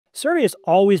Survey has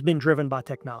always been driven by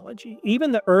technology.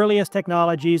 Even the earliest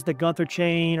technologies, the Gunther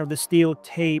chain or the steel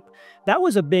tape, that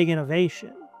was a big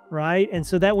innovation, right? And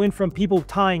so that went from people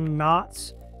tying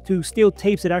knots to steel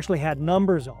tapes that actually had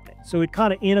numbers on it. So it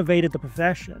kind of innovated the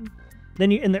profession.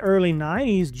 Then in the early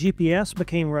 90s, GPS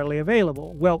became readily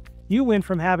available. Well, you went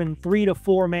from having 3 to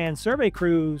 4 man survey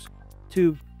crews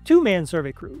to 2-man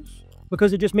survey crews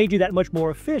because it just made you that much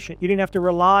more efficient. You didn't have to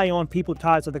rely on people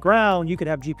tied to the ground. You could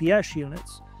have GPS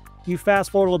units. You fast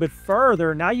forward a little bit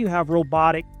further, now you have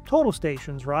robotic total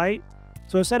stations, right?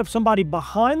 So instead of somebody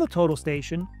behind the total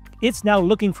station, it's now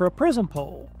looking for a prism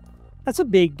pole. That's a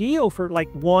big deal for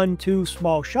like 1, 2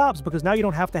 small shops because now you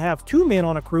don't have to have 2 men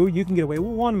on a crew. You can get away with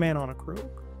 1 man on a crew.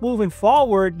 Moving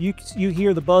forward, you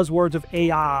hear the buzzwords of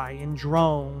AI and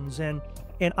drones, and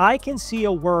I can see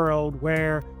a world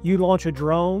where you launch a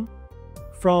drone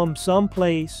from some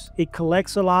place, it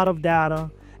collects a lot of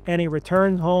data, and it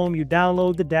returns home, you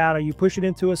download the data, you push it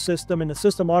into a system, and the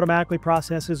system automatically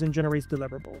processes and generates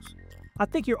deliverables. I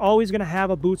think you're always going to have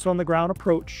a boots on the ground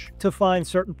approach to find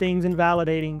certain things and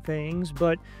validating things,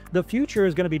 but the future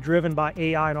is going to be driven by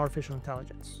AI and artificial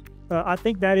intelligence. I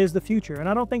think that is the future, and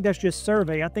I don't think that's just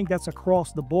survey. I think that's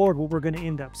across the board what we're going to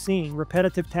end up seeing.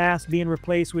 Repetitive tasks being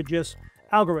replaced with just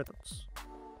algorithms.